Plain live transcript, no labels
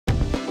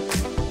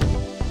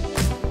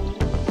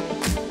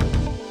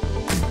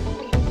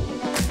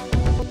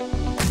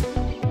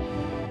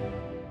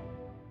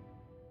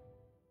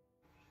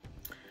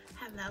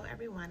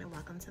everyone, and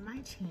welcome to my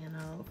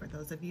channel. For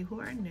those of you who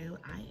are new,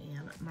 I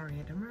am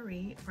Miranda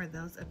Marie. For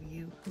those of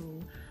you who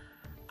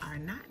are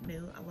not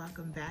new,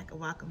 welcome back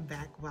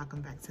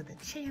to the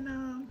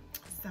channel.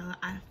 So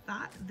I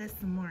thought this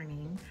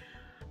morning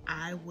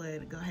I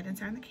would go ahead and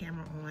turn the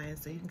camera on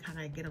so you can kind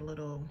of get a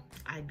little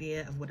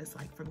idea of what it's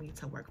like for me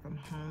to work from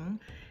home.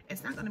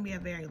 It's not going to be a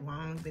very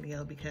long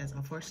video because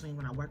unfortunately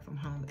when I work from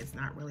home, it's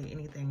not really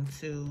anything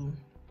too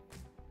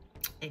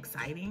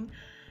exciting.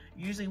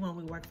 Usually when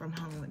we work from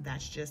home,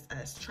 that's just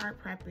us chart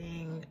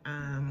prepping,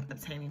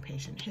 obtaining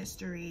patient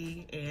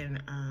history,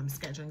 and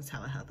scheduling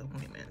telehealth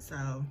appointments.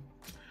 So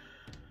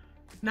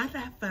not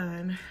that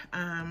fun.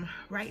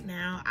 Right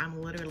now,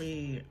 I'm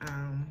literally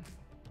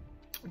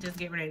just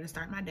getting ready to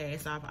start my day.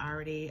 So I've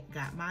already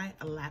got my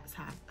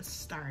laptop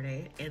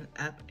started and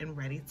up and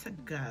ready to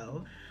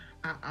go.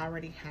 I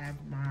already have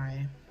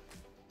my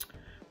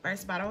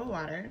first bottle of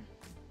water.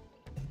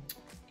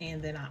 And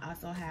then I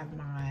also have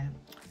my,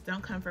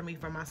 don't come for me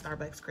for my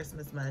Starbucks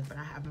Christmas mug, but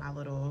I have my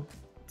little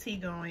tea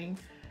going.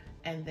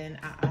 And then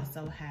I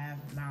also have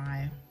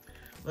my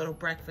little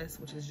breakfast,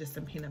 which is just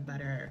some peanut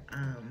butter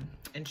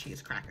and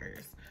cheese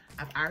crackers.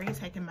 I've already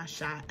taken my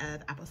shot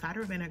of apple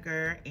cider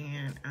vinegar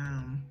and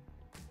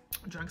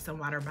drunk some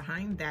water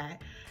behind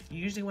that.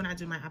 Usually when I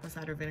do my apple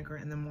cider vinegar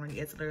in the morning,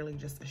 it's literally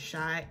just a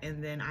shot.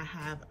 And then I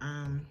have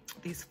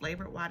these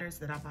flavored waters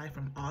that I buy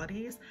from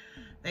Aldi's.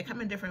 They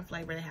come in different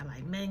flavor. They have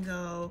like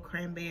mango,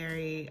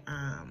 cranberry,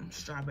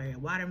 strawberry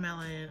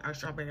watermelon, or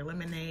strawberry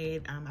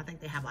lemonade. I think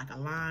they have like a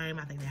lime.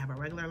 I think they have a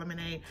regular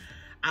lemonade.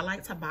 I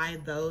like to buy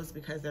those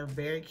because they're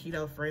very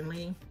keto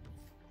friendly.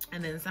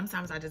 And then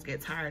sometimes I just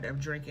get tired of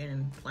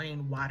drinking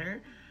plain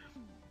water.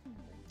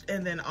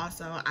 And then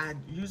also I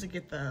usually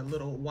get the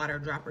little water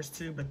droppers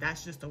too, but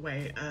that's just a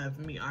way of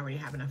me already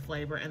having a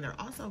flavor. And they're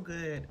also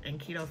good and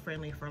keto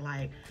friendly for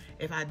like,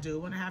 if I do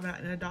want to have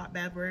an adult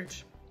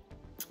beverage,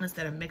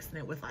 instead of mixing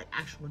it with like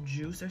actual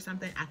juice or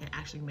something, I can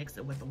actually mix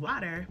it with the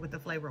water, with the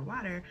flavored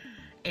water,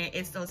 and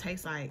it still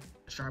tastes like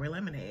strawberry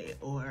lemonade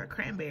or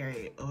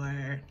cranberry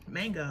or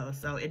mango.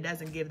 So it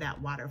doesn't give that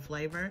water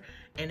flavor,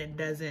 and it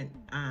doesn't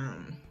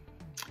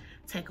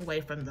take away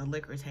from the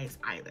liquor taste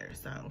either.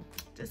 So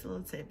just a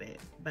little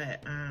tidbit.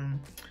 But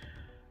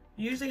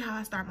usually how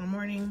I start my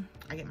morning,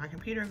 I get my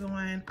computer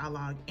going, I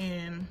log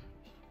in,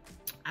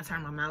 I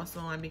turn my mouse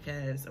on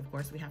because of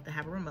course we have to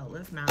have a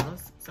remoteless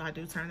mouse. So I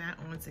do turn that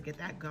on to get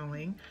that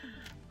going.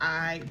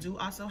 I do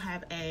also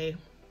have a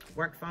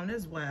work phone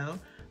as well.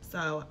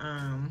 So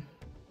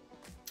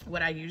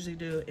what I usually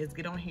do is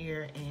get on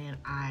here and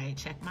I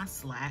check my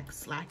Slack.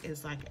 Slack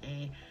is like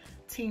a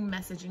team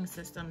messaging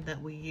system that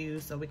we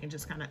use so we can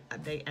just kind of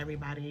update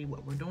everybody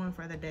what we're doing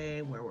for the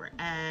day, where we're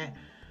at.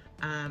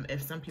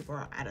 If some people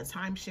are at a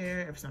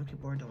timeshare, if some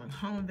people are doing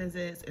home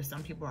visits, if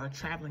some people are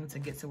traveling to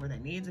get to where they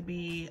need to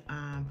be,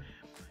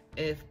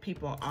 if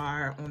people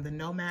are on the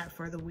nomad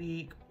for the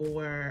week,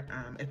 or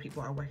if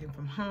people are working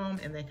from home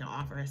and they can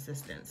offer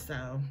assistance.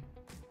 So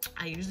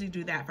I usually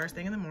do that first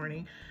thing in the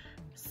morning.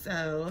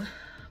 So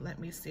let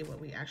me see what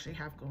we actually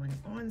have going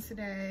on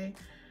today.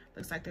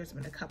 Looks like there's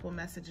been a couple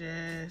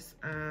messages.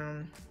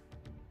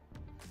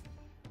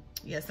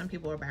 Yeah, some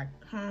people are back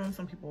home,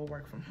 some people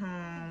work from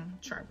home,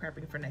 chart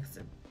prepping for next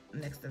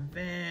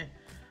event.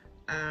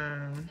 Go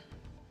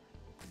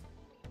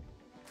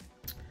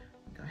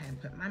ahead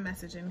and put my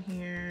message in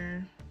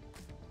here.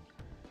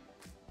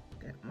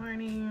 Good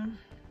morning.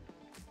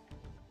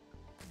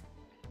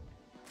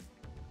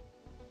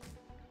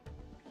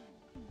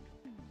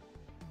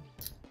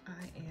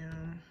 I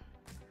am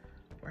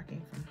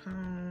working from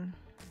home.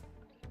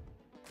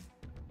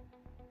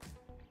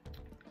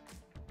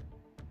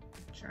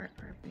 Chart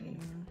prepping.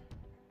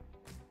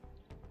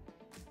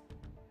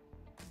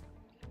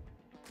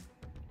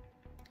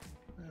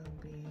 We'll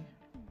be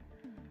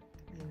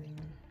leaving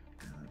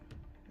out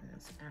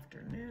this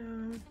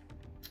afternoon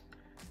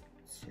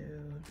to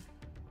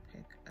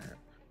pick up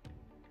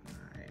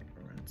my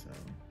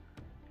rental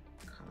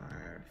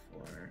car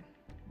for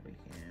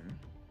weekend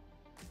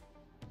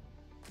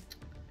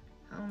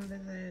home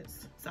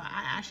visits. So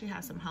I actually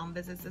have some home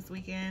visits this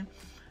weekend.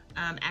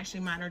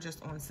 Actually, mine are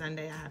just on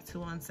Sunday. I have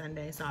 2 on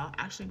Sunday, so I'll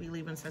actually be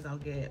leaving to go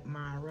get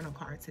my rental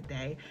car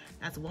today.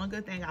 That's one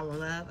good thing I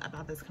love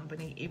about this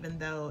company, even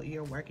though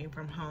you're working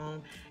from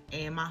home,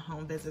 and my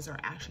home visits are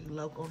actually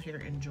local here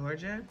in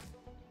Georgia.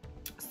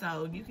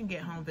 So you can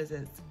get home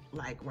visits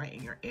like right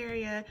in your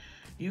area.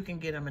 You can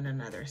get them in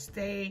another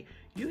state.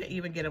 You can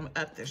even get them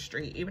up the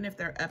street. Even if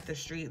they're up the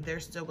street, they're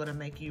still gonna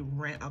make you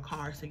rent a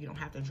car so you don't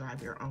have to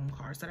drive your own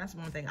car. So that's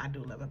one thing I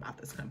do love about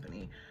this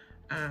company.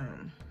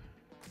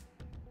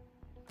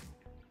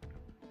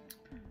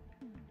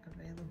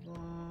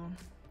 Available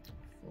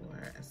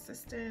for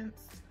assistance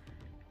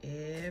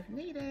if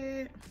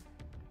needed.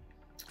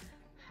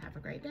 Have a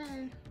great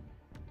day.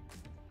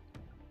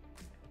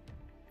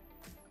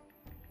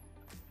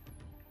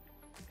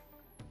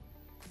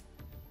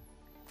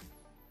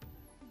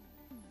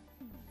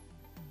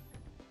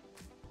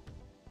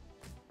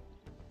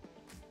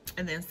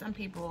 And then some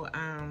people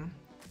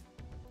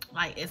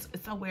Like, it's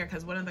so weird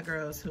because one of the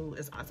girls who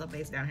is also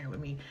based down here with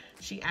me,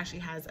 she actually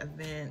has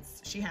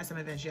events. She had some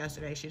events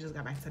yesterday. She just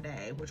got back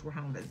today, which were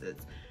home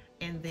visits.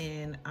 And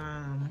then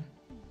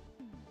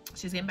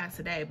she's getting back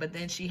today, but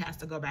then she has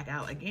to go back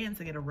out again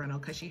to get a rental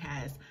because she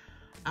has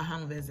a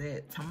home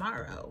visit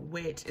tomorrow,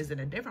 which is in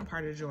a different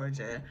part of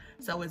Georgia.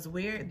 So it's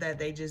weird that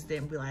they just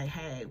didn't be like,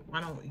 hey,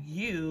 why don't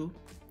you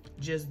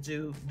just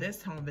do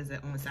this home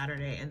visit on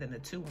Saturday and then the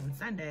 2 on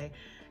Sunday,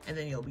 and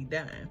then you'll be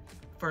done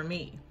for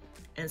me,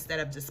 instead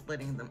of just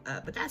splitting them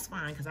up. But that's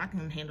fine because I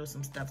can handle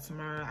some stuff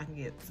tomorrow. I can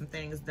get some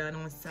things done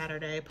on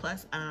Saturday.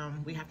 Plus,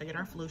 we have to get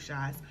our flu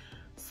shots.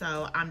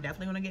 So I'm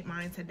definitely gonna get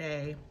mine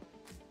today.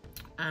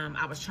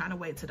 I was trying to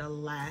wait to the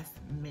last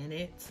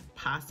minute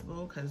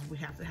possible because we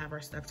have to have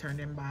our stuff turned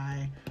in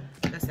by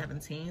the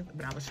 17th,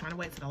 but I was trying to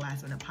wait to the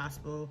last minute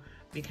possible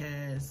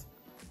because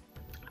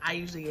I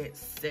usually get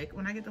sick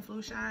when I get the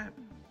flu shot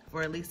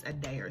for at least a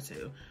day or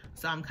two.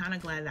 So I'm kind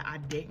of glad that I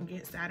didn't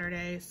get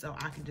Saturday, so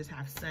I can just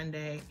have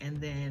Sunday,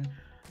 and then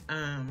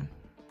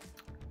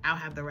I'll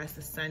have the rest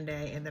of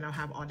Sunday, and then I'll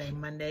have all day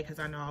Monday because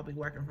I know I'll be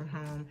working from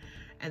home.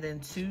 And then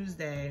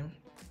Tuesday,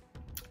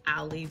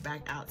 I'll leave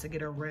back out to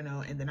get a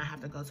rental, and then I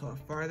have to go to a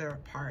further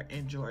part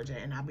in Georgia,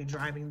 and I'll be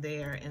driving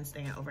there and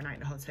staying overnight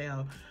in the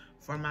hotel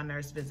for my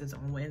nurse visits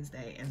on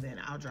Wednesday, and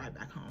then I'll drive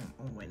back home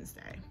on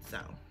Wednesday. So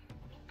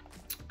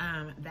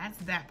that's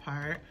that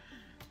part.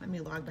 Let me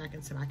log back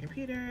into my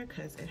computer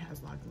because it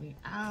has logged me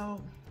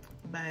out.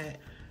 But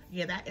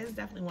yeah, that is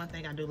definitely one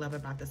thing I do love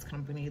about this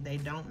company. They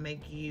don't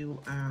make you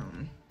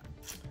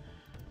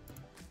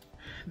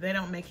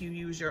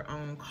use your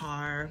own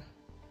car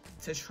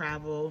to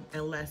travel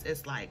unless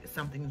it's like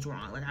something's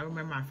wrong. Like, I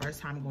remember my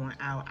first time going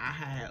out,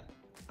 I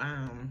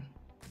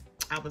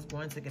was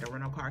going to get a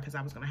rental car because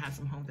I was going to have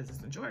some home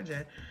visits in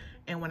Georgia.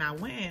 And when I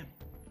went,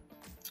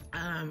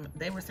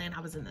 they were saying I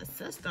was in the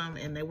system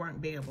and they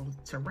weren't being able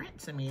to rent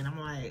to me. And I'm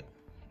like,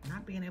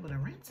 not being able to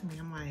rent to me?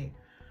 I'm like,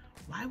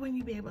 why wouldn't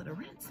you be able to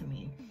rent to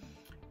me?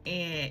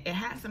 And it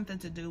had something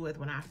to do with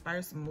when I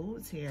first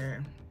moved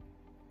here,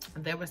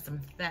 there was some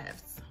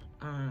thefts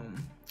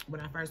when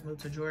I first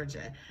moved to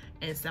Georgia,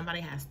 and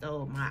somebody had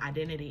stole my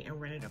identity and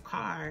rented a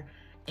car,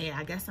 and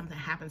I guess something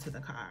happened to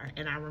the car.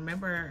 And I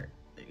remember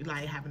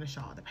like having to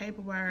show all the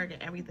paperwork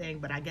and everything,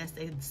 but I guess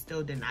they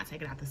still did not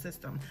take it out the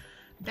system.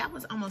 That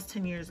was almost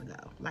 10 years ago.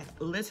 Like,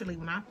 literally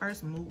when I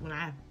first moved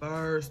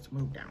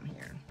down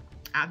here.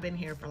 I've been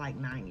here for like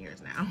 9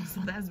 years now.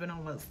 So that's been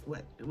almost,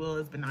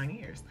 it's been 9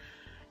 years.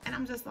 And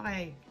I'm just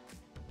like,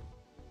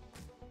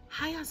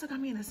 how y'all still got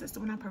me in the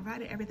system when I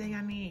provided everything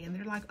I need? And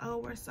they're like, oh,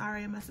 we're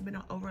sorry, it must have been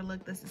an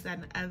overlook, this, that,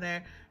 and the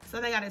other.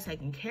 So they got it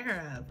taken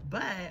care of.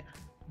 But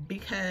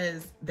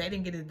because they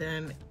didn't get it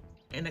done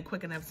in a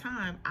quick enough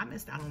time, I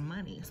missed out on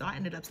money. So I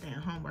ended up staying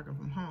home, working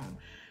from home.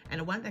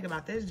 And the one thing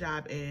about this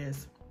job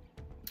is,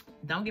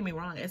 don't get me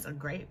wrong, it's a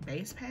great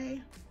base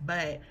pay,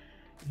 but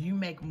you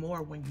make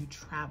more when you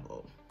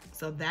travel.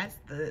 So that's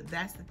the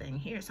thing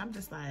here. So I'm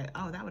just like,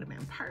 oh, that would have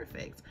been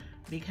perfect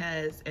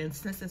because, and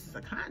since this is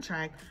a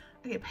contract,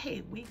 I get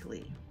paid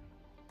weekly.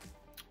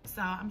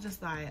 So I'm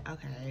just like,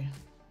 okay,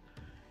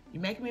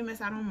 you're making me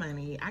miss out on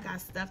money. I got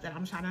stuff that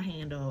I'm trying to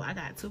handle. I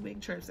got 2 big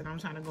trips that I'm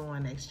trying to go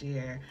on next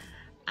year.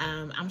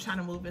 I'm trying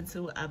to move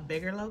into a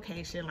bigger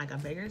location, like a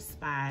bigger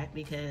spot,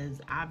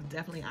 because I've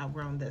definitely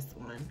outgrown this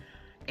one.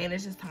 And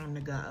it's just time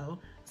to go.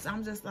 So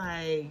I'm just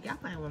like, y'all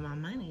playing with my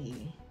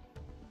money.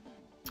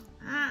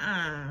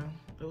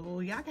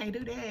 Ooh, y'all can't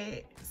do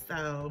that.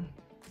 So,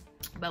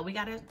 but we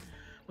got it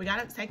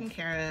taken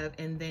care of.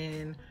 And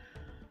then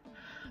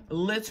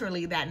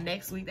literally that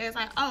next week, they was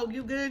like, oh,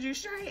 you good, you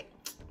straight?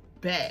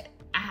 Bet.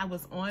 I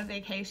was on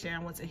vacation. I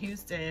went to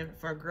Houston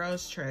for a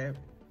girls trip.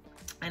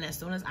 And as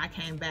soon as I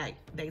came back,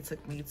 they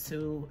took me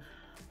to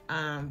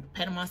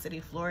Panama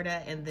City,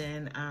 Florida, and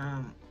then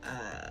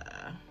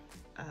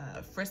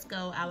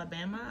Frisco,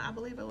 Alabama, I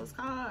believe it was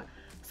called.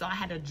 So I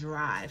had to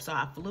drive. So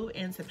I flew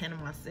into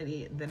Panama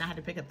City, then I had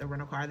to pick up the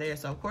rental car there.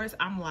 So of course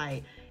I'm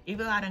like,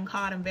 even though I done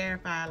called and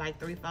verified like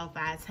 3, 4,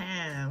 5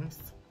 times,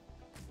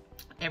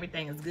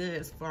 everything is good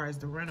as far as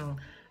the rental,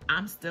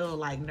 I'm still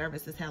like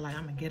nervous as hell. Like,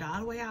 I'm gonna get all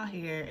the way out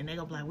here and they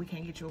gonna be like, we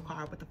can't get you a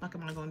car. What the fuck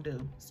am I gonna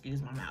do?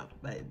 Excuse my mouth,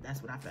 but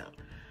that's what I felt.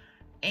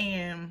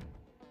 And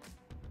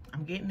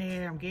I'm getting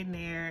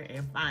there,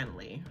 and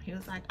finally, he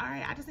was like, all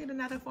right, I just need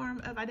another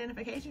form of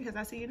identification because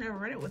I see you never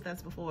rented with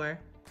us before.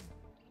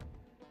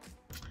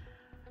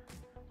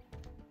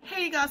 Here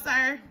you go,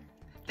 sir.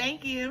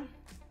 Thank you.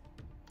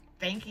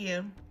 Thank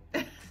you.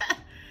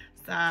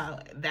 So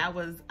that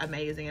was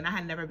amazing. And I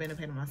had never been to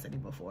Panama City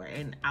before,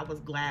 and I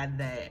was glad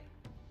that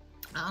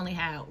I only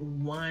had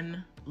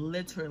one,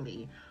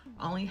 literally,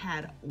 only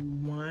had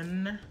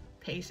one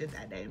patient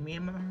that day. Me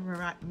and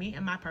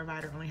my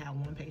provider only had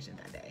one patient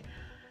that day.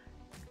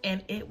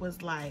 And it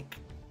was like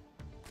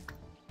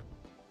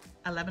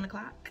 11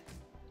 o'clock.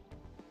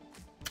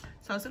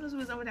 So as soon as we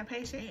was over that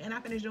patient and I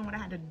finished doing what I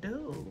had to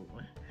do,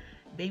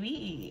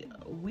 baby,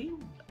 we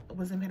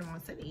was in Panama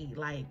City,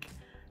 like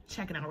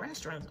checking out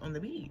restaurants on the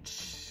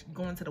beach,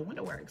 going to the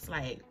winter works.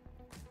 Like,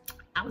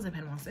 I was in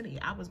Panama City.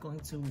 I was going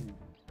to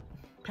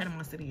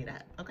Panama City it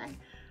up, okay?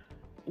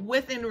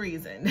 Within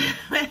reason.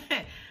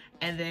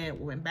 And then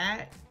went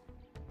back,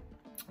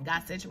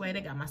 got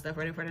situated, got my stuff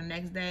ready for the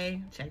next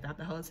day, checked out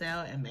the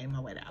hotel, and made my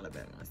way to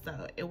Alabama.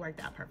 So it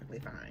worked out perfectly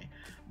fine.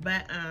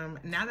 But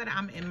now that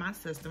I'm in my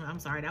system, I'm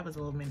sorry, that was a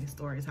little mini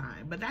story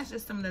time. But that's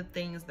just some of the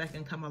things that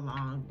can come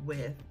along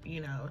with,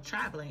 you know,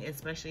 traveling,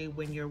 especially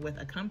when you're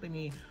with a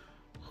company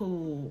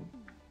who,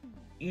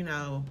 you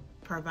know,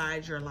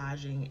 provides your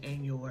lodging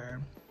and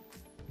your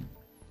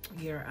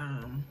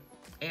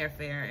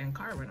airfare and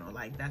car rental.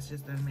 Like, that's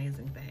just an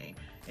amazing thing.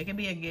 It can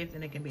be a gift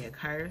and it can be a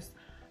curse.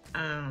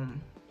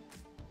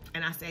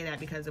 And I say that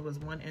because it was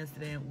one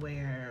incident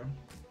where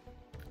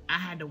I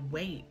had to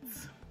wait,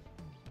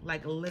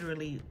 like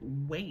literally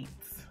wait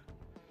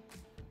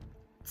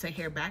to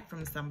hear back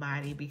from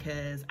somebody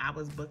because I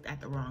was booked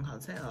at the wrong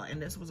hotel. And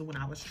this was when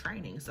I was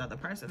training. So the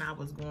person I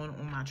was going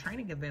on my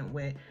training event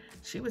with,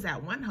 she was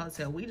at one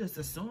hotel. We just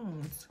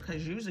assumed,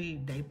 because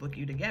usually they book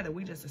you together,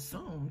 we just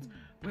assumed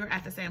we were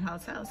at the same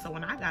hotel. So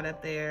when I got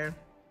up there,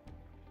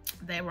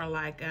 they were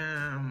like,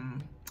 I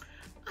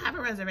have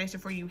a reservation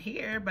for you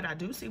here, but I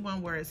do see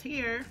one where it's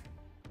here.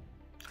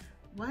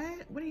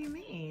 What do you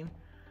mean?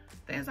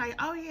 They was like,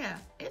 oh yeah,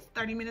 it's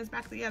 30 minutes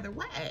back the other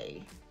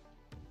way.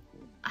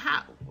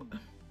 How?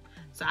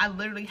 So I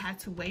literally had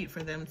to wait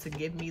for them to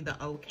give me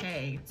the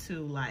okay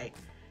to like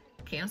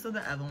cancel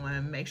the other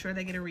one, make sure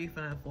they get a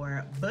refund for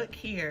it, book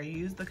here,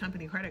 use the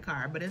company credit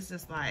card. But it's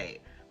just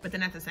like, but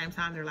then at the same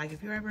time, they're like,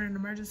 if you're ever in an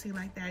emergency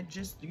like that,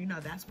 just, you know,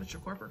 that's what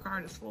your corporate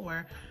card is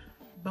for.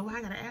 But why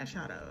I gotta ask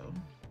y'all though?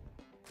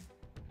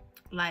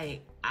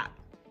 Like,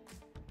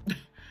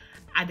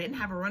 I didn't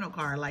have a rental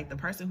car. Like, the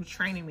person who's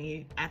training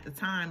me at the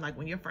time, like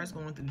when you're first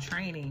going through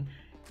training,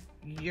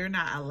 you're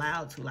not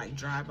allowed to like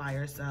drive by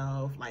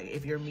yourself. Like,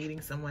 if you're meeting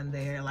someone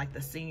there, like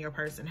the senior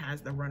person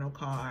has the rental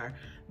car,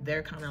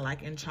 they're kind of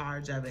like in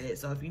charge of it.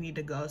 So if you need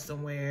to go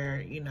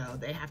somewhere, you know,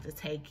 they have to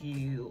take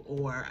you.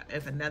 Or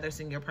if another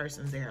senior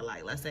person's there,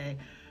 like let's say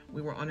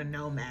we were on a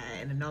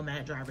Nomad and the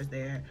Nomad driver's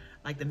there,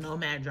 like the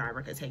Nomad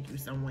driver could take you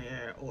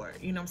somewhere, or,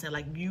 you know what I'm saying?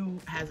 Like, you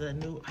as a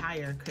new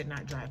hire could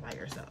not drive by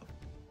yourself,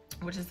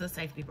 which is a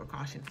safety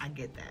precaution. I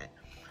get that.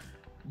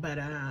 But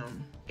I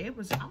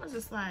was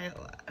just like,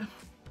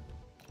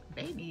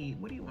 baby,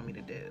 what do you want me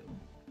to do?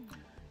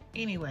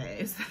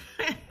 Anyways,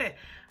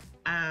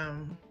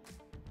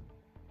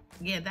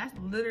 yeah,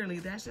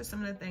 that's just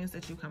some of the things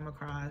that you come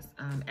across.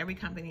 Every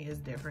company is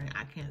different.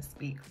 I can't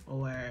speak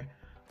for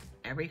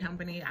every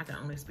company. I can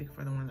only speak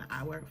for the one that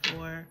I work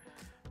for.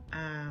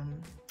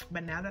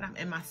 But now that I'm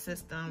in my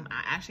system,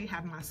 I actually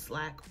have my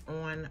Slack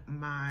on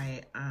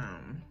my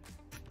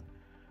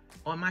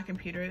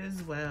computer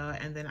as well.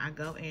 And then I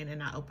go in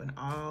and I open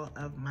all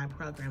of my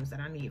programs that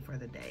I need for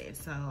the day.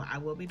 So I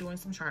will be doing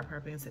some chart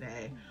prepping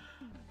today.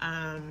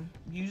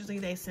 Usually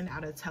they send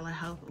out a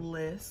telehealth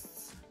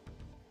list.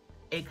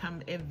 It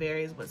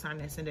varies what time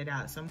they send it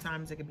out.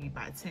 Sometimes it could be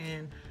by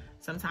 10.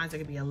 Sometimes it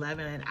could be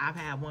 11, and I've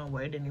had one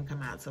where it didn't even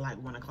come out till like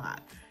 1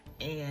 o'clock.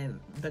 And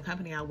the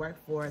company I work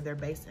for, they're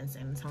based in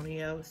San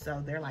Antonio,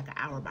 so they're like an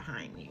hour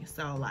behind me.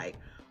 So like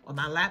on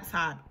my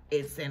laptop,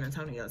 it's San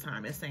Antonio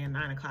time. It's saying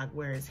 9 o'clock,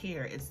 whereas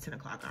here it's 10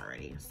 o'clock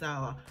already.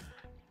 So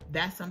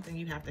that's something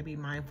you have to be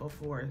mindful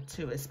for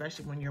too,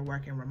 especially when you're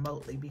working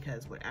remotely,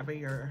 because whatever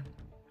your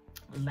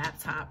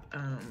laptop,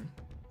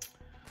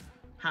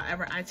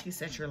 however IT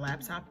sets your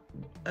laptop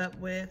up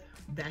with,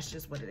 that's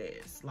just what it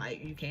is.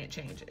 Like, you can't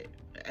change it.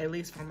 At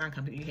least for my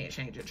company, you can't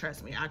change it.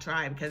 Trust me, I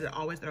tried, because it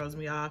always throws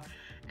me off.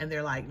 And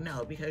they're like,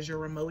 no, because you're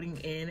remoting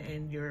in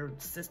and your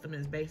system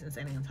is based in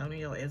San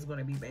Antonio, it's going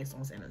to be based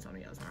on San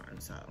Antonio time.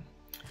 So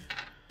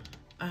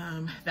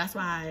that's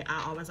why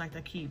I always like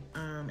to keep,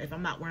 if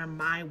I'm not wearing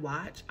my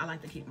watch, I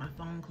like to keep my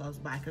phone close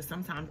by, because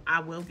sometimes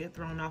I will get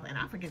thrown off and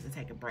I forget to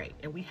take a break.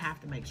 And we have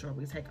to make sure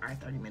we take our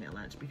 30-minute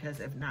lunch, because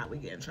if not, we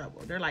get in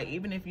trouble. They're like,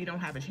 even if you don't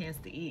have a chance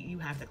to eat, you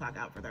have to clock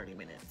out for 30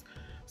 minutes.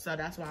 So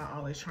that's why I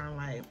always try and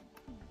like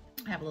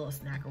have a little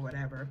snack or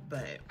whatever.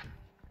 But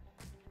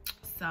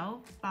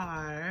so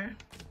far,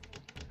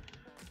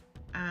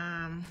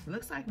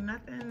 looks like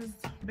nothing's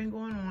been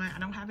going on. I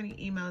don't have any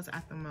emails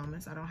at the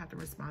moment, so I don't have to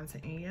respond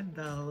to any of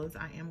those.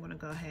 I am going to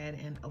go ahead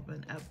and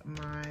open up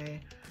my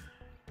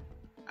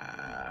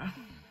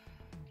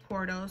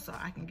portal so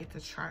I can get to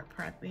chart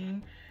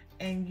prepping.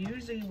 And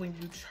usually when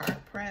you chart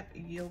prep,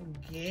 you'll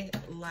get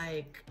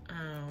like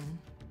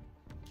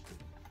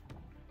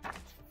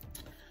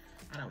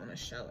I don't want to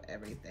show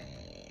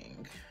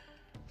everything,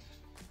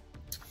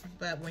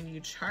 but when you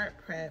chart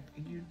prep,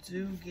 you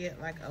do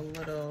get like a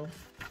little,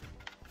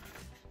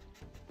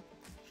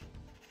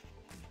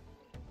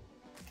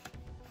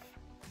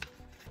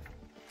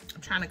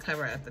 I'm trying to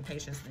cover up the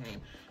patient's name.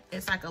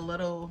 It's like a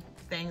little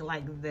thing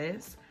like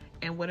this,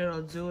 and what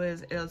it'll do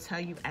is it'll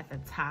tell you at the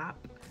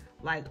top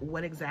like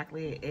what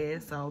exactly it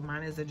is. So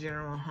mine is a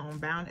general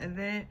homebound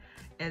event,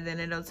 and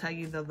then it'll tell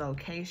you the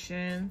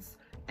locations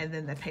and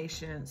then the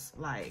patient's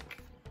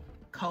like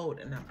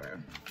code number.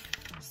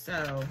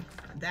 So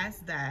that's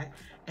that.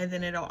 And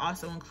then it'll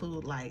also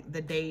include like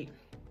the date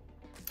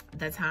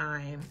the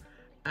time.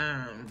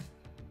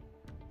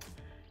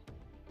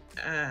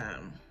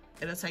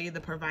 It'll tell you the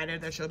provider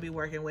that you'll be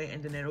working with,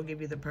 and then it'll give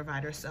you the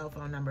provider's cell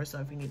phone number. So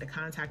if you need to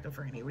contact them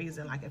for any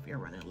reason, like if you're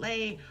running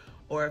late,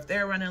 or if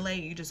they're running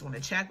late, you just want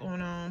to check on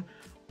them,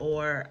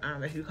 or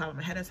if you call them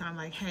ahead of time,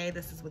 like, hey,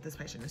 this is what this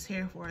patient is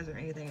here for. Is there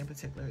anything in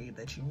particular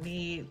that you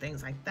need?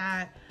 Things like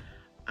that.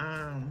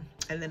 And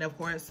then of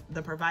course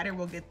the provider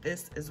will get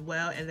this as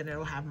well, and then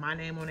it'll have my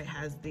name on it,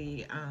 has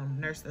the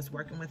nurse that's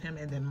working with him,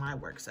 and then my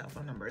work cell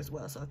phone number as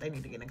well. So if they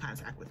need to get in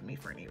contact with me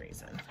for any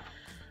reason.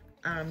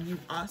 You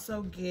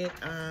also get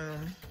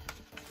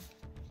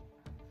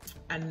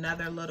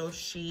another little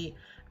sheet.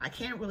 I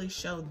can't really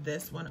show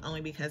this one only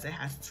because it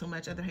has too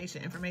much other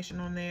patient information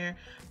on there,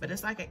 but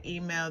it's like an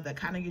email that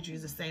kind of gives you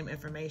the same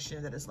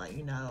information, that is like,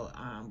 you know,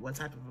 what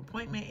type of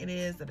appointment it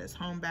is, that it's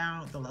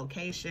homebound, the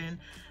location,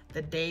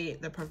 the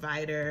date, the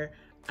provider.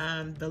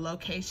 The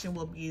location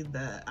will be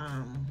the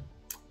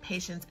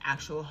patient's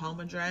actual home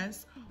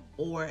address,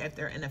 or if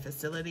they're in a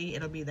facility,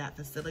 it'll be that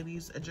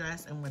facility's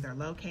address and where they're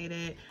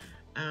located.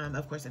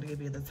 Of course, it'll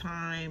give you the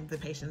time, the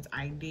patient's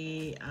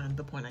ID,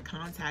 the point of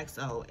contact.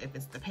 So if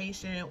it's the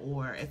patient,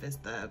 or if it's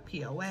the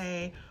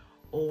POA,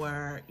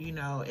 or, you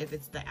know, if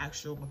it's the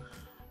actual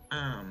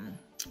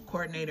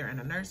coordinator in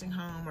a nursing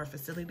home or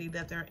facility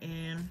that they're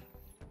in.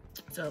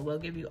 So it will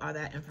give you all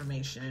that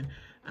information.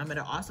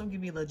 It'll also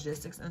give you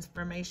logistics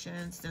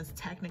information, since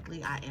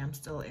technically I am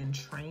still in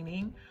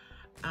training.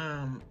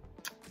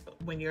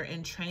 When you're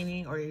in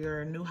training, or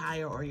you're a new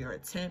hire, or you're a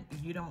temp,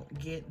 you don't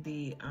get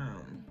the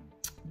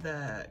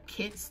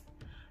kits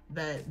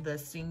that the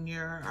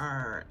senior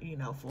or, you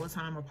know,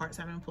 full-time or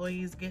part-time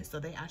employees get. So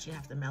they actually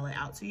have to mail it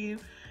out to you,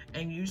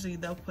 and usually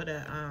they'll put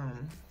a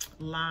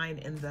line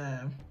in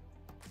the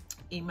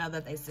email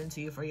that they send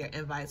to you for your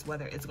invites,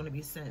 whether it's going to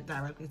be sent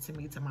directly to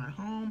me to my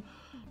home,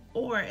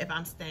 or if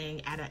I'm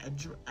staying at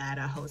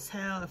a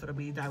hotel, if it'll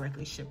be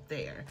directly shipped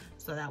there.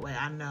 So that way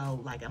I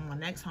know, like, on my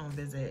next home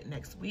visit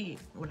next week,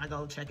 when I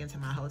go check into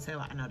my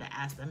hotel, I know to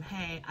ask them,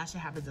 hey, I should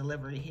have a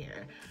delivery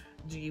here.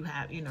 Do you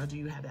have, you know, do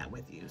you have that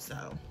with you?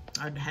 So,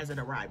 or has it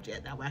arrived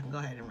yet? That way I can go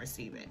ahead and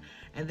receive it.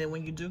 And then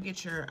when you do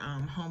get your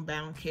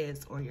homebound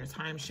kits, or your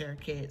timeshare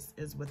kits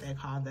is what they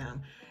call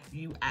them,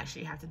 you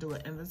actually have to do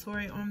an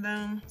inventory on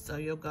them. So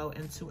you'll go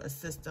into a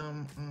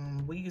system.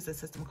 We use a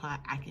system called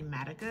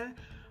Acumatica,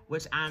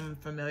 which I'm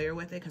familiar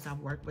with it because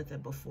I've worked with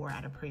it before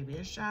at a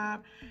previous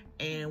job.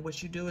 And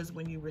what you do is,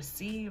 when you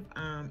receive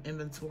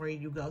inventory,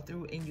 you go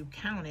through and you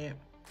count it,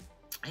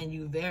 and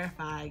you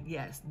verify,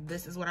 yes,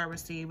 this is what I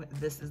received,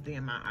 this is the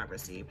amount I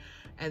received,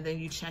 and then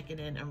you check it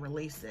in and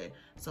release it.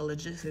 So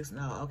logistics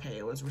know, okay,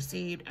 it was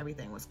received,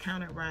 everything was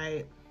counted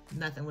right,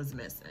 nothing was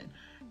missing.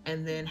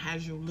 And then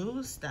as you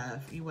lose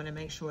stuff, you want to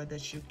make sure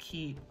that you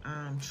keep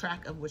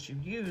track of what you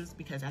use,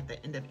 because at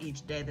the end of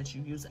each day that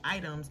you use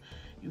items,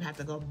 you have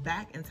to go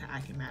back into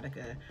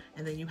Acumatica,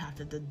 and then you have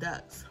to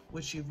deduct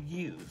what you've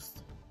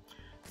used.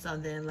 So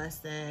then let's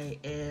say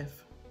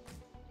if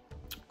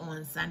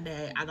on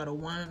Sunday I go to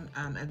one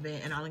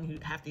event and I only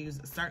have to use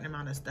a certain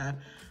amount of stuff,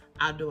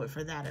 I'll do it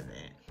for that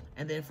event.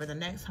 And then for the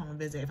next home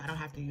visit, if I don't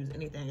have to use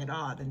anything at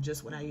all, then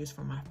just what I use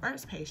for my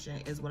first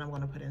patient is what I'm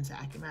going to put into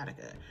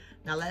Acumatica.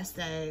 Now let's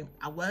say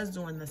I was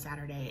doing the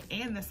Saturday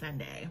and the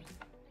Sunday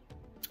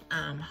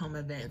home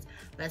events.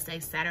 Let's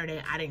say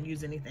Saturday I didn't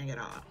use anything at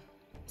all,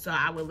 so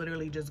I would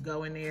literally just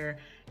go in there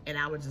and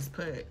I would just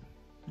put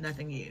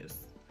nothing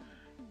used.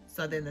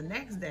 So then the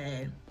next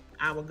day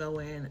I would go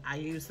in, I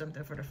used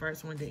something for the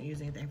first one, didn't use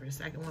anything for the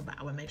second one, but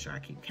I would make sure I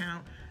keep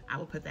count. I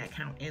would put that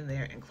count in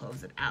there and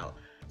close it out.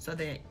 So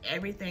then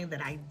everything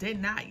that I did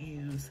not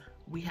use,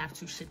 we have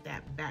to ship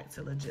that back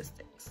to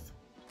logistics.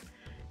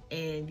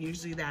 And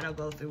usually that'll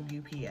go through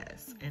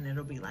UPS, and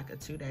it'll be like a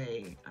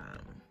two-day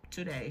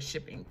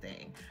shipping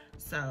thing.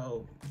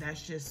 So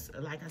that's just,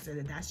 like I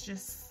said, that's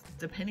just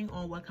depending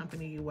on what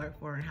company you work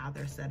for and how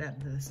they're set up.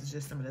 This is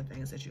just some of the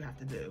things that you have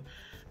to do.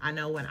 I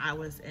know when I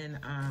was in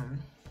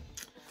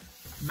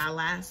my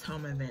last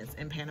home events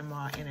in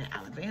Panama and in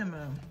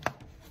Alabama,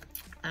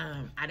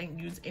 I didn't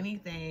use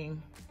anything.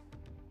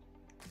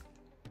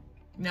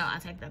 No, I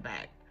take that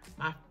back.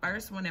 My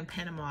first one in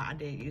Panama, I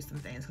did use some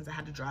things because I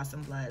had to draw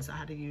some blood. So I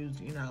had to use,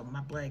 you know,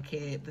 my blood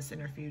kit, the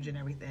centrifuge and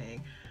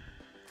everything.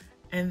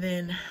 And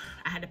then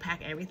I had to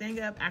pack everything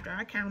up after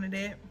I counted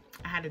it.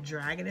 I had to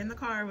drag it in the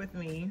car with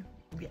me.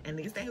 And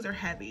these things are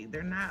heavy.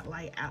 They're not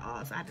light at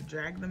all. So I had to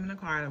drag them in the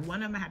car.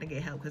 One of them I had to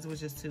get help because it was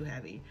just too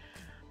heavy.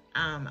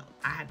 I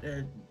had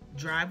to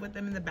drive with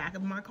them in the back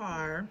of my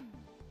car,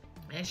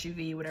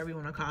 SUV, whatever you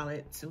want to call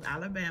it, to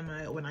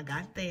Alabama. When I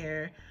got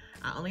there,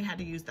 I only had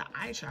to use the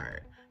eye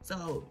chart.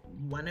 So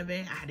one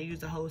event, I had to use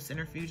the whole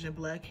centrifuge and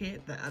blood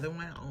kit. The other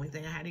one, the only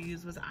thing I had to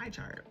use was the eye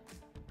chart.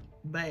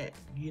 But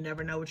you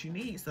never know what you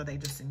need, so they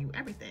just send you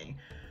everything.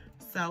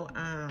 So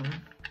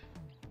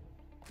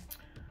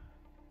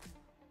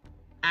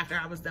after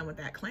I was done with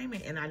that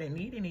claimant and I didn't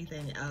need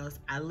anything else,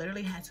 I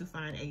literally had to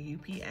find a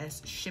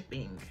UPS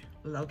shipping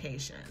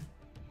location.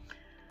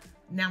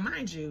 Now,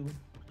 mind you,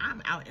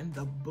 I'm out in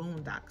the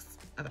boondocks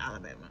of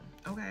Alabama,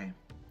 okay?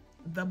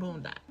 the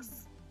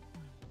Boondocks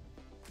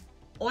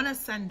on a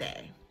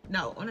Sunday.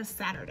 No, on a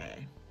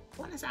Saturday.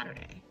 On a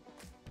Saturday.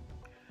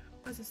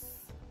 Was it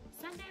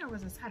Sunday or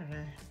was it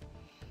Saturday?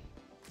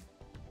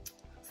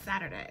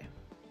 Saturday.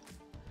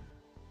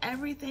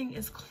 Everything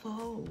is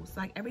closed.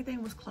 Like,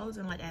 everything was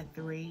closing like at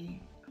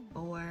 3,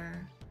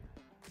 4.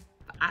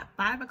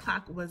 5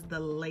 o'clock was the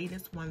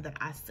latest one that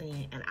I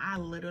seen, and I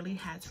literally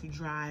had to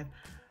drive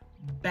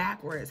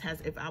backwards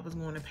as if I was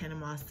going to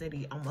Panama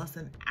City, almost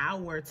an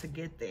hour to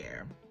get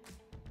there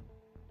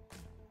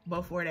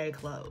before they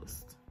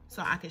closed,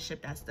 so I could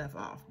ship that stuff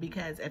off.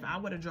 Because if I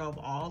would have drove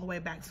all the way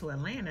back to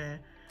Atlanta,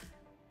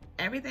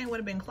 everything would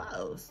have been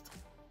closed.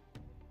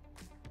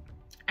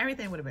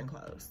 Everything would have been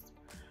closed.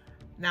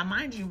 Now,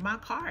 mind you, my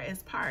car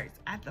is parked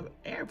at the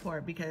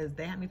airport because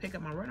they had me pick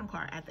up my rental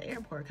car at the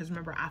airport, because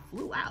remember, I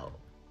flew out.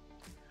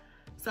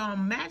 So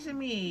imagine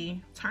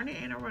me turning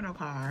in a rental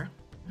car,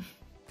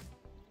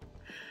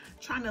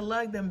 trying to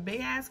lug them big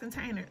ass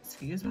containers,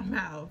 excuse my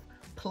mouth,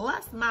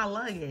 plus my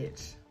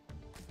luggage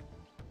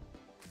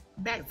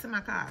back to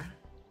my car,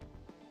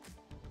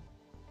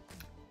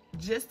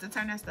 just to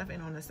turn that stuff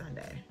in on a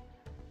Sunday.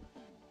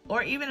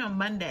 Or even on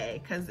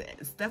Monday, because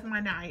stuff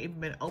might not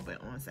even been open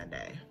on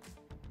Sunday.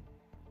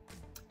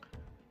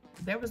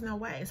 There was no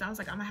way. So I was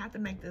like, I'm gonna have to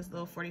make this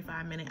little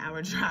 45-minute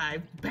hour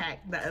drive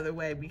back the other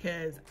way,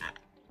 because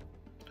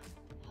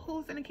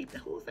who's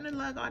finna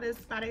lug all this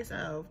by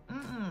themselves?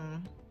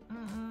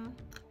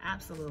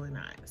 Absolutely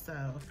not.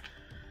 So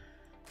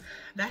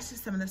that's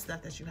just some of the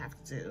stuff that you have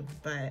to do.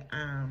 But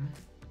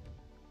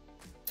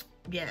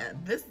yeah,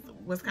 this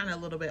was kind of a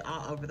little bit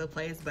all over the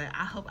place, but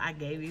I hope I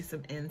gave you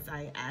some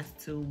insight as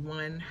to,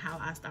 1, how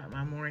I start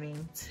my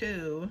morning,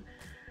 2,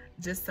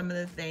 just some of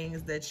the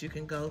things that you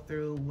can go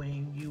through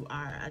when you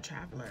are a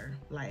traveler,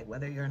 like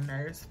whether you're a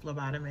nurse,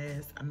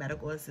 phlebotomist, a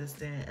medical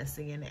assistant, a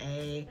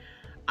CNA,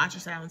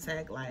 ultrasound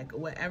tech, like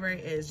whatever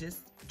it is,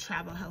 just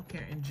travel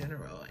healthcare in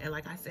general. And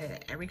like I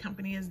said, every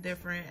company is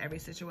different, every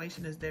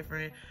situation is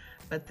different,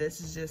 but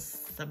this is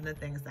just some of the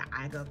things that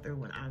I go through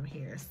when I'm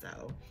here.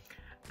 So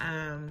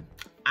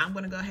I'm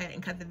gonna go ahead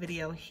and cut the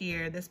video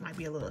here. This might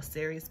be a little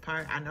serious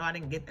part. I know I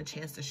didn't get the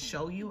chance to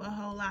show you a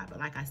whole lot, but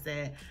like I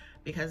said,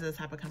 because of the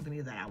type of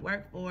company that I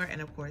work for,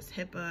 and of course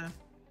HIPAA,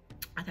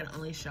 I can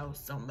only show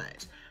so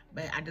much.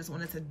 But I just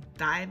wanted to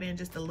dive in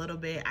just a little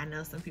bit. I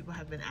know some people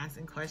have been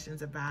asking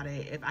questions about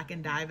it. If I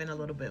can dive in a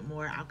little bit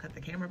more, I'll cut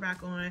the camera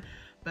back on.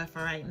 But for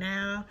right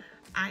now,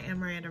 I am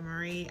Miranda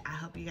Marie. I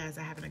hope you guys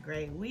are having a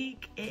great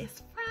week.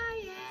 It's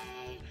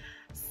Friday.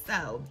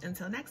 So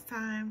until next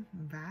time,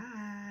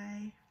 bye.